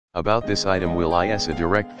About this item will is a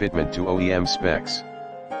direct fitment to OEM specs.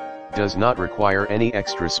 Does not require any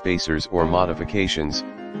extra spacers or modifications,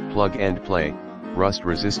 plug and play,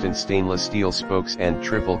 rust-resistant stainless steel spokes and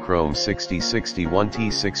triple chrome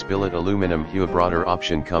 6061T6 billet aluminum hue. Broader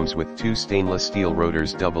option comes with two stainless steel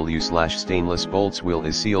rotors. W/stainless bolts. Wheel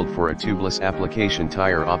is sealed for a tubeless application.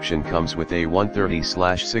 Tire option comes with a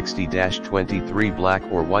 130/60-23 black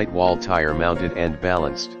or white wall tire, mounted and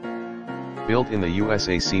balanced. Built in the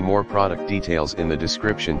USA. See more product details in the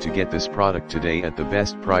description to get this product today at the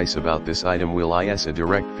best price. About this item will is a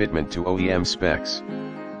direct fitment to OEM specs.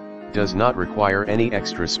 Does not require any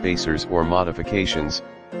extra spacers or modifications,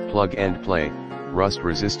 plug and play,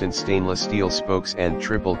 rust-resistant stainless steel spokes and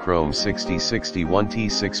triple chrome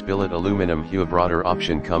 6061T6 billet aluminum hue. Broader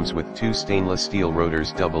option comes with two stainless steel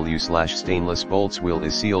rotors. W/stainless bolts. Wheel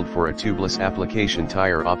is sealed for a tubeless application.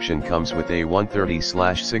 Tire option comes with a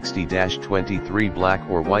 130/60-23 black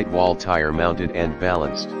or white wall tire, mounted and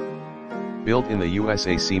balanced. Built in the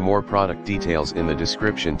USA. See more product details in the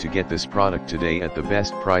description to get this product today at the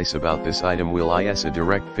best price. About this item will is a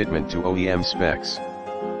direct fitment to OEM specs.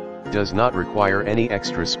 Does not require any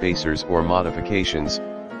extra spacers or modifications,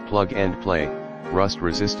 plug and play,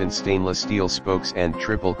 rust-resistant stainless steel spokes and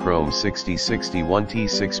triple chrome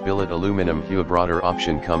 6061T6 billet aluminum hue. Broader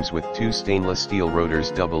option comes with two stainless steel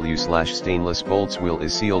rotors. W/stainless bolts. Wheel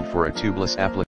is sealed for a tubeless application.